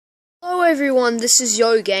Hello everyone, this is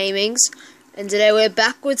Yo Gamings, and today we're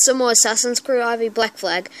back with some more Assassin's Creed Ivy Black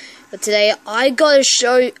Flag. But today I am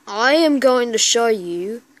going to show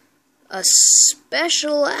you a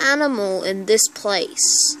special animal in this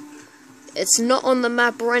place. It's not on the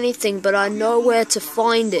map or anything, but I know where to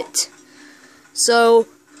find it. So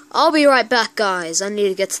I'll be right back, guys. I need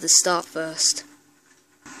to get to the start first.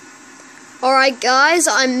 Alright guys,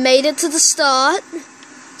 I made it to the start.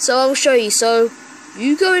 So I'll show you. So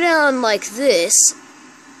you go down like this.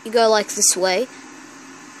 You go like this way.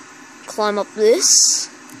 Climb up this.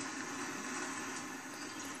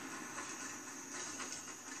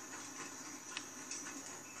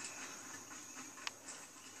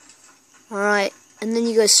 Alright, and then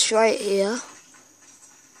you go straight here.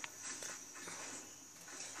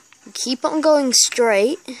 Keep on going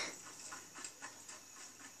straight.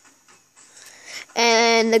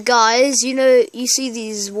 And the guys, you see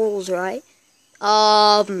these walls, right?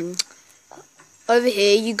 Over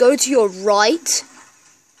here, you go to your right.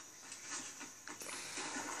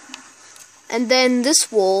 And then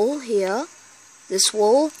this wall here, this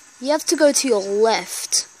wall, you have to go to your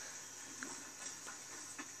left.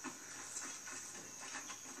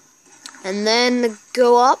 And then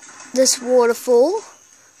go up this waterfall.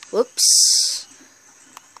 Whoops.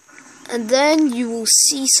 And then you will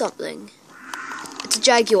see something. It's a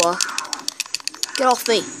jaguar. Get off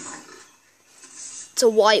me. It's a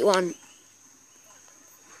white one.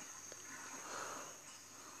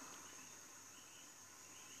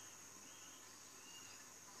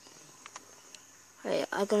 Wait,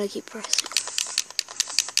 I'm gonna keep pressing.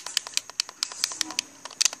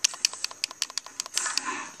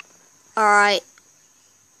 Alright.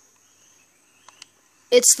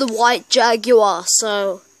 It's the white jaguar.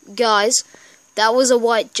 So, guys, that was a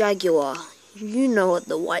white jaguar. You know what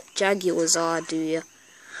the white jaguars are, do you?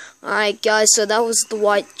 Alright guys, so that was the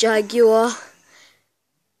white jaguar.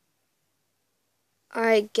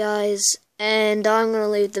 Alright guys, and I'm going to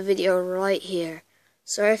leave the video right here.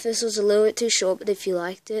 Sorry if this was a little bit too short, but if you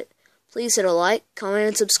liked it, please hit a like, comment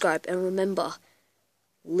and subscribe. And remember,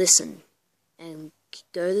 listen and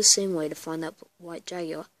go the same way to find that white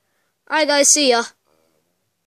jaguar. Alright guys, see ya!